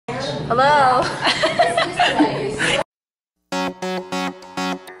Hello.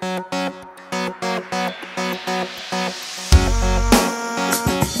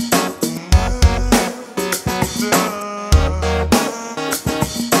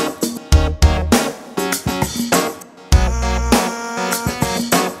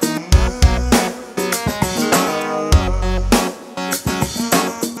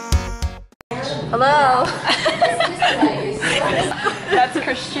 Hello. That's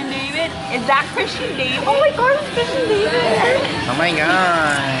Christian David. Is that Christian David? Oh my god, it's Christian David. Oh my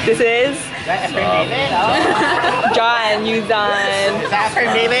god. This is ephraim.david? Oh. jaaeelyuzon. Is that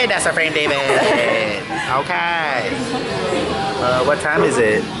ephraim.david? That's ephraim.david. Okay. What time is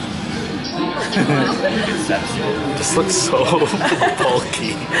it? Just looks so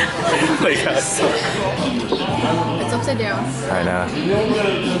bulky. Like It's upside down. I know.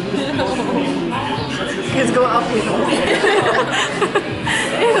 Let's go up with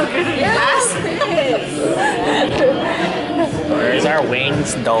Where's our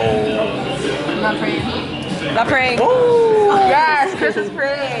wings though? I'm not praying. Not praying. Ooh. Yes, Chris is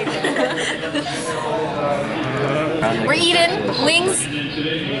praying. We're eating wings.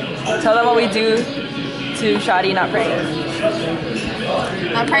 Tell them what we do to Shadi not praying.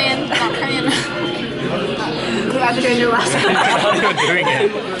 Not praying. Not praying. We have to do your last one. I'm not even doing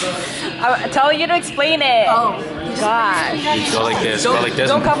it. I'm telling you to explain it. Oh. Gosh. You go like this. Go like this.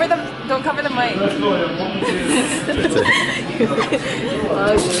 Don't cover the mic.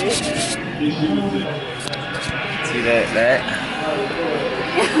 See that?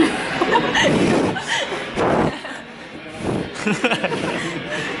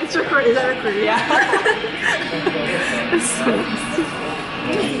 It's recorded. Is that recorded? Yeah. It's so nasty.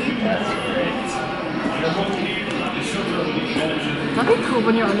 That'd be cool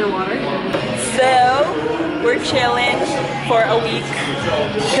when you're underwater. So, we're chilling for a week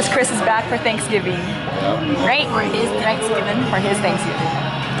because Chris is back for Thanksgiving. Right? For his Thanksgiving. For his Thanksgiving.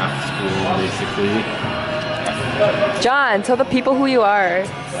 School, basically. John, tell the people who you are.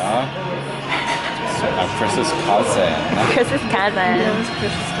 I'm Chris's cousin. Chris's cousin.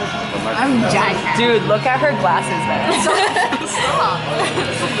 I'm jackass. Dude, look at her glasses, man. Stop.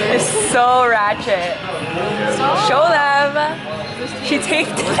 It's so ratchet. Stop. Show them. She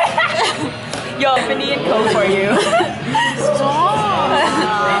taped it. Yo, Tiffany and Co for you. Stop.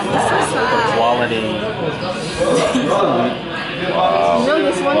 So sad. Quality. You know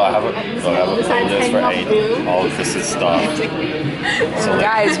this one? I haven't This this hanging for off blue. all of this is stuff. So like,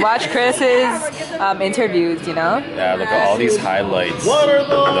 Guys, watch Chris's interviews, you know? yeah, look at all these highlights. What are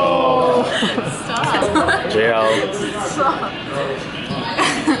those? Stop. JL, Stop.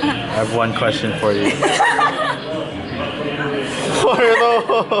 I have one question for you. What are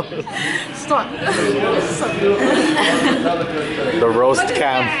those? Stop. The roast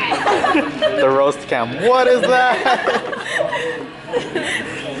cam. The roast cam. What is that?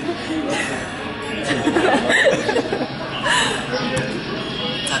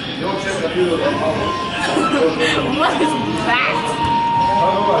 What is that?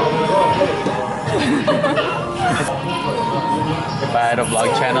 If I had a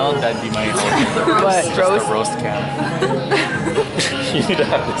vlog channel, that'd be my whole What? just Roast? a roast cam. You need to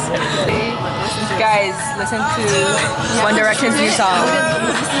have this. Guys, listen to One Direction's new song.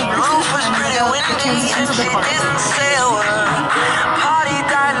 Transition to the car.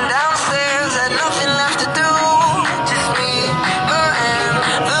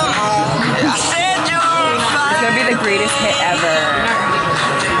 It's gonna be the greatest hit ever.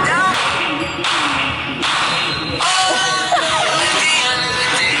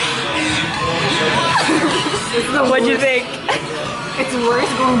 What'd you think? It's worse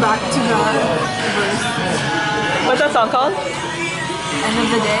going back to the verse. What's that song called? End of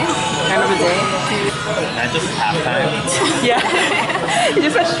the day. End of the day. And just halftime. Yeah. You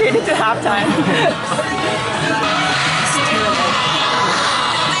just went straight into halftime.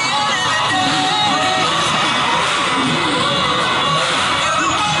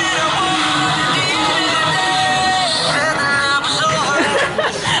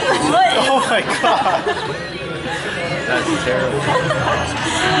 Oh my god. That's terrible.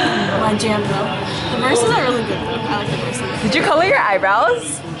 My jam though. The verses are really good though. I like the verses. Did you color your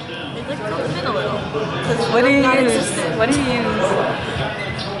eyebrows? They like comes in a little. What do you use? Non-existent. What do you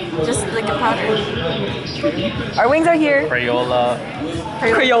use? Just like a powder. Our wings are here. Crayola.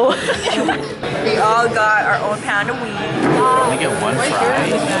 Creole. We all got our own pound of wings. Can I get one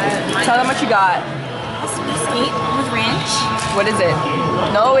fry? Tell them what you got. Skate with ranch. What is it?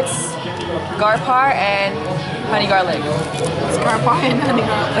 No, it's garpar and honey garlic. Scarpa and honey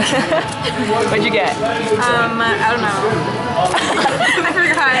garlic. What'd you get? I don't know. I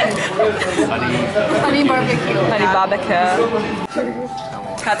forgot. Honey barbecue. Honey barbecue.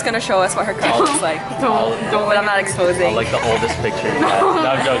 Kat's gonna show us what her crotch looks like. Don't. But I'm not exposing. Like the oldest picture. No,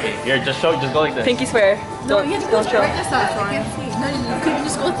 I'm joking. Here, just go like this. Pinky swear. Don't show. Right this side, Sean. No, you couldn't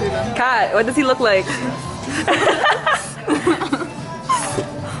just go through them. Kat, what does he look like?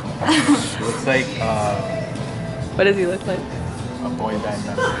 Looks like What does he look like? a boy band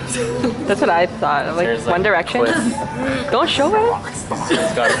member. That's what I thought. I'm like, There's, One Direction. Don't show it.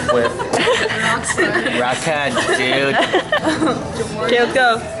 It's got a whip. Rockhead, dude. Okay, let's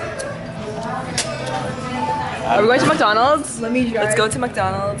go. Are we going to McDonald's? Let me drive. Let's go to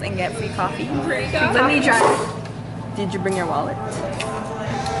McDonald's and get free coffee. Let me drive. Did you bring your wallet?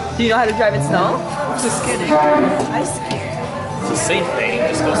 Do you know how to drive in snow? Just kidding. I'm scared. It's the same thing,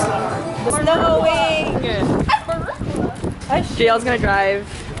 just go slower. Snowing! JL's gonna drive.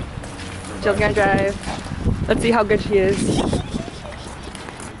 Jill's gonna drive. Let's see how good she is.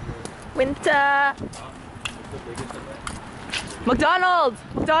 Winter! McDonald's!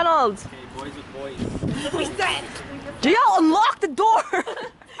 McDonald's! Okay, boys with boys. JL, unlock the door!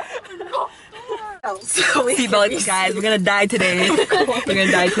 Seatbelts, guys. We're gonna die today. We're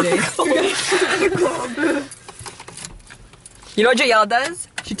gonna die today. You know what JL does?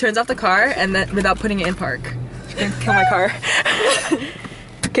 She turns off the car and then without putting it in park. She can kill my car.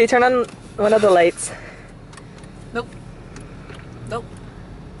 Okay, turn on one of the lights. Nope. Nope.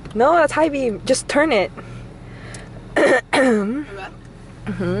 No, that's high beam. Just turn it.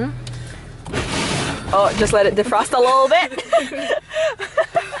 Oh, just let it defrost a little bit.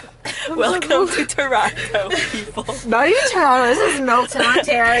 Welcome to Toronto, people. Not even Toronto. This is Milton,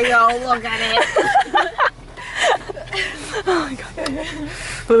 Ontario. Look at it. Oh my god.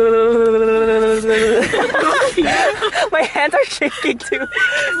 My hands are shaking too. Is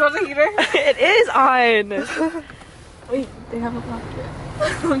that the heater? It is on. Wait, they have a pocket.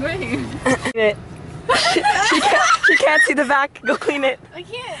 Wait. It. She can't see the back. Go clean it. I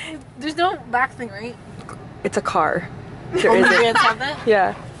can't. There's no back thing, right? It's a car. There Oh, isn't. you guys have that?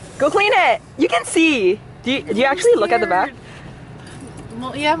 Yeah. Go clean it. You can see. Do you actually look at the back?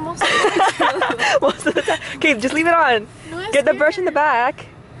 Well, yeah, most of it. Most of the time. Okay, just leave it on. No, I'm Get the scared. brush in the back.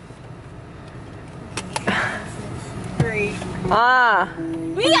 Great. Ah.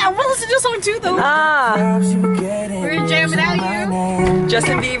 Yeah, we'll listen to a song too, though. Ah. We're gonna jam it out, you.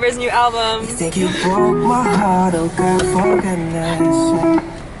 Justin Bieber's new album. Think you broke my heart, oh girl, for goodness.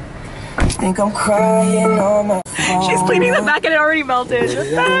 Think I'm crying on my phone. She's cleaning the back and it already melted. What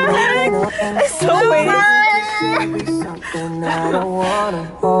the heck? It's so weird. Something I don't wanna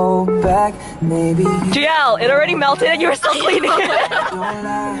hold back. Maybe you GL, it already melted and you were still cleaning it. don't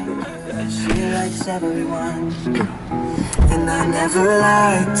lie. She likes everyone, and I never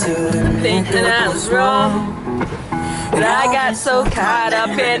lied to Think that I was wrong. But I got so caught up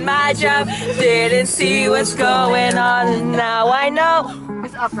in my job, didn't see what's going on, and now I know.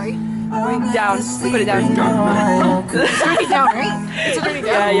 It's up, right? Down, put it down. It's already down, right? It's already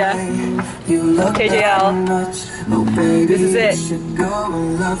down. Yeah. You look Okay, that JL. much. Oh, baby, This is it. you should go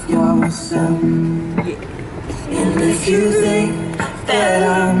and love yourself. And if you think that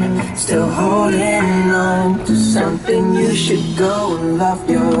I'm still holding on to something, you should go and love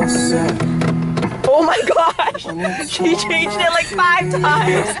yourself. Oh my gosh! She changed it like 5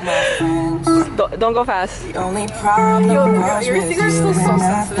 times. Don't go fast. The only problem was Your with fingers you still so and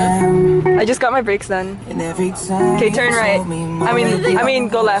sensitive. I just got my brakes done. And every time Okay, turn right. I mean,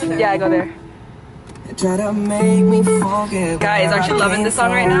 go left. Yeah, go there. try to make me forget. Guys, aren't you loving this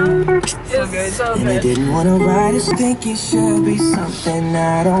song right now? So good. So And I good. didn't wanna write it. Think it should be something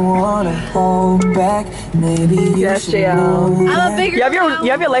I don't wanna hold back. Maybe you Yes, should JL. know I'm a bigger You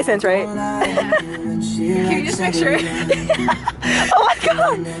have your license, right? Can Can you just picture it? Oh my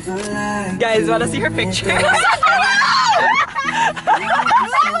god! Guys, wanna see her picture?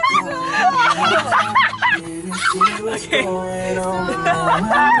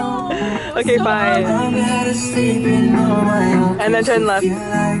 Okay, fine. And then turn left.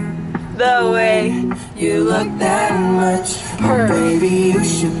 The way You look that much, oh baby, you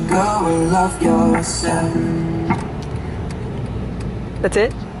should go and love yourself. That's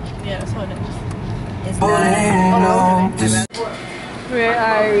it? Yeah, that's what it is. Holding on to Where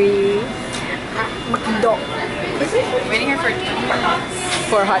are we? Waiting here for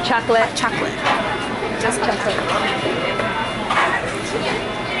For hot chocolate. chocolate. Just chocolate.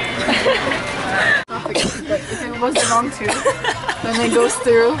 But if it was the wrong tooth, then it goes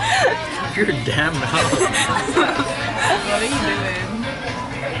through. Your damn mouth. What are you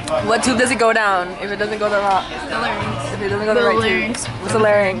doing? What tube does it go down? If it doesn't go the right, The larynx. if it doesn't go the The right larynx. tube. What's the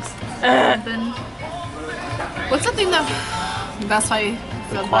larynx? Then, what's the thing that that's why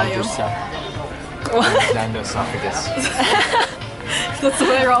esophagus. That's the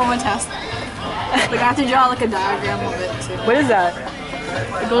way I wrote on my test. Like I have to draw like a diagram of it too. What is that?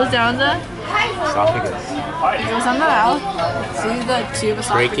 It goes down the Esophagus. it goes on the mouth. See the tube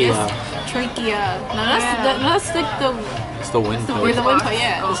esophagus. Trachea. No, that's like the It's the windpipe. where the windpipe.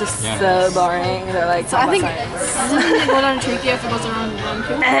 Yeah. It's just Yeah. so boring. They're like, So I think science. doesn't it go down the trachea if it goes around the lung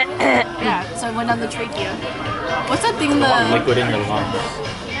too? Yeah. So it went down the trachea. What's that thing? Liquid in your lungs.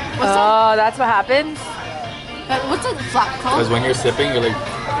 What's that? Oh, that's what happens? What's that flap called? Because when you're sipping, you're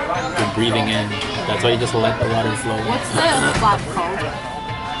breathing in. That's why you just let the water flow. What's the flap called?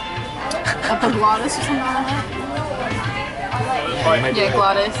 Epiglottis or something like that? You might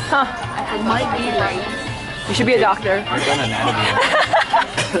glottis. Huh. It might be right. You should be a doctor. I've done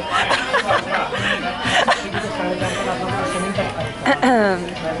anatomy.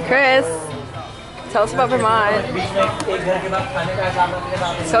 Chris, tell us about Vermont.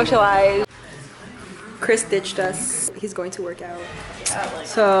 Socialize. Chris ditched us. He's going to work out.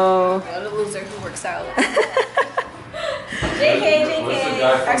 So. What a loser who works out.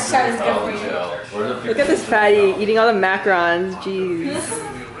 Exercise is good for you. Look at this fatty eating all the macarons. Jeez.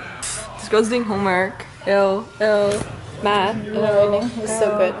 This girl's doing homework. Ill. Math. It's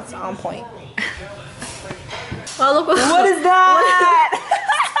so good. It's on point. Oh, look What is that?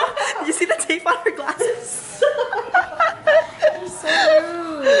 Did you see the tape on her glasses?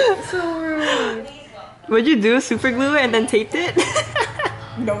 So rude. What'd you do? Super glue and then taped it?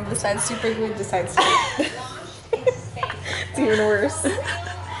 No, besides super glue, besides tape. It's even worse.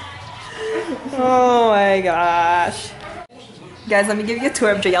 Oh my gosh. Guys, let me give you a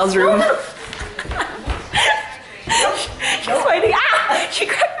tour of JL's room. She's fighting. Ah! She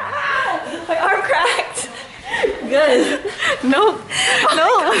cracked. Ah! My arm cracked. Good. No.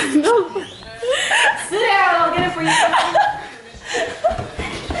 Sit down. I'll get it for you.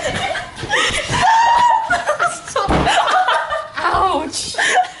 Ouch!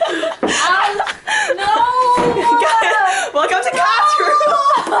 Ouch! No! Welcome to Cat's room.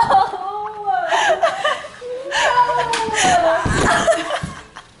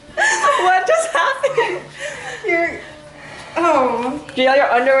 What just happened? JL,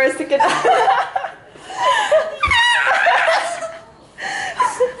 your underwear is sticking out.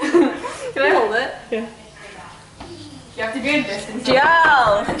 Can I hold it? Yeah. You have to be in distance.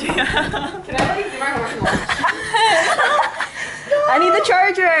 JL! Can I let you do my homework lunch? I need the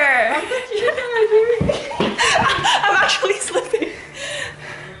charger! I'm actually slipping.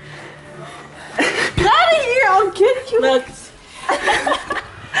 Get out of here! I'll get you! Look.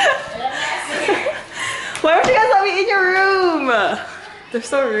 Why don't you guys let me in your room? They're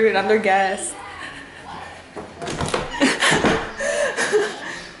so rude. I'm their guest.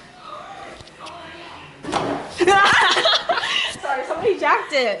 Sorry, somebody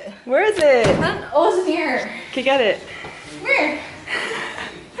jacked it. Where is it? Oh, it's in here. Okay, get it. Where?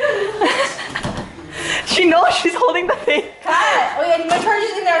 She knows she's holding the thing. Kat! Oh yeah, my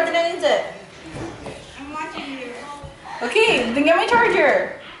charger's in there. Then I need it. I'm watching you. Okay, then get my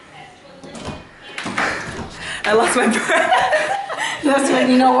charger. I lost my breath. That's when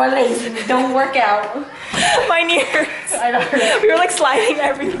you know what it is. Don't work out. My ears. I know. We were like sliding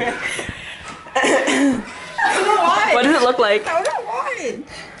everywhere. I don't know why. What does it look like? I don't know why.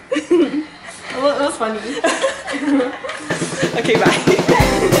 It was funny. Okay,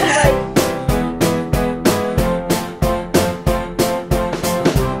 bye.